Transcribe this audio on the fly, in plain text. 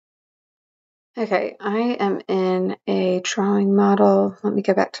Okay, I am in a drawing model. Let me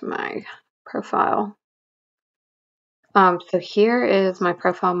go back to my profile. So here is my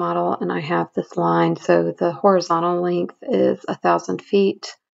profile model, and I have this line. So the horizontal length is 1,000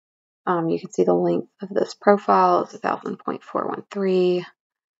 feet. You can see the length of this profile is 1,000.413.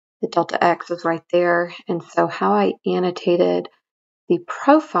 The delta X is right there. And so how I annotated the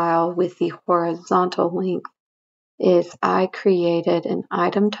profile with the horizontal length is I created an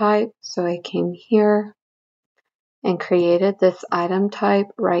item type. So I came here and created this item type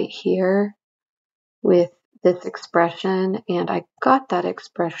right here with this expression, and I got that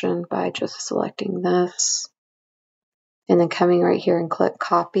expression by just selecting this and then coming right here and click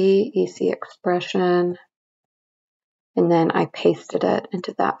copy EC expression, and then I pasted it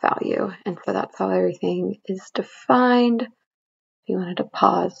into that value. And so that's how everything is defined. If you wanted to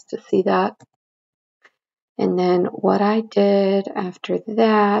pause to see that. And then what I did after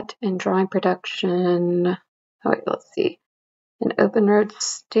that in drawing production, let's see. In open road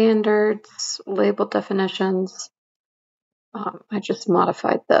standards, label definitions, I just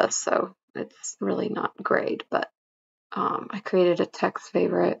modified this, so it's really not great, but I created a text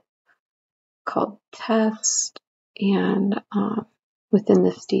favorite called test, and within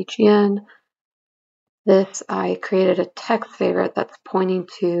this DGN, I created a text favorite that's pointing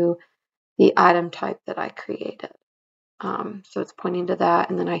to the item type that I created. So it's pointing to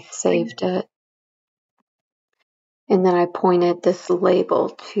that, and then I saved it. And then I pointed this label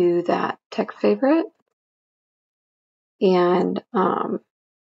to that text favorite. And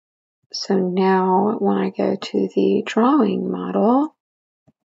so now when I go to the drawing model,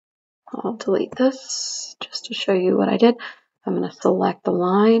 I'll delete this just to show you what I did. I'm going to select the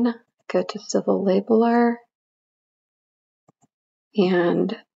line, go to Civil Labeler,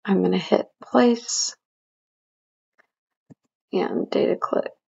 and I'm going to hit place and data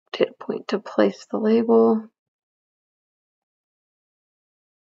point to place the label.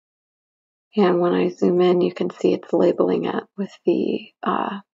 And when I zoom in, you can see it's labeling it with the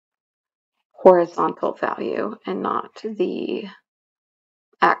horizontal value and not the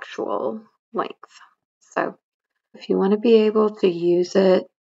actual length. So if you want to be able to use it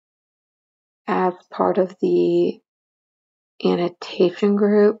as part of the annotation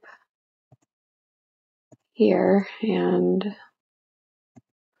group here, and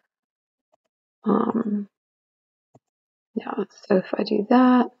yeah, so if I do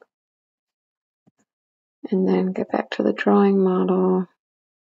that and then get back to the drawing model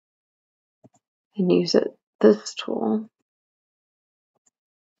and use this tool.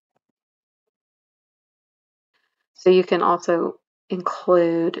 So you can also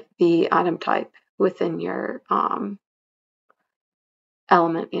include the item type within your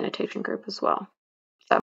element annotation group as well.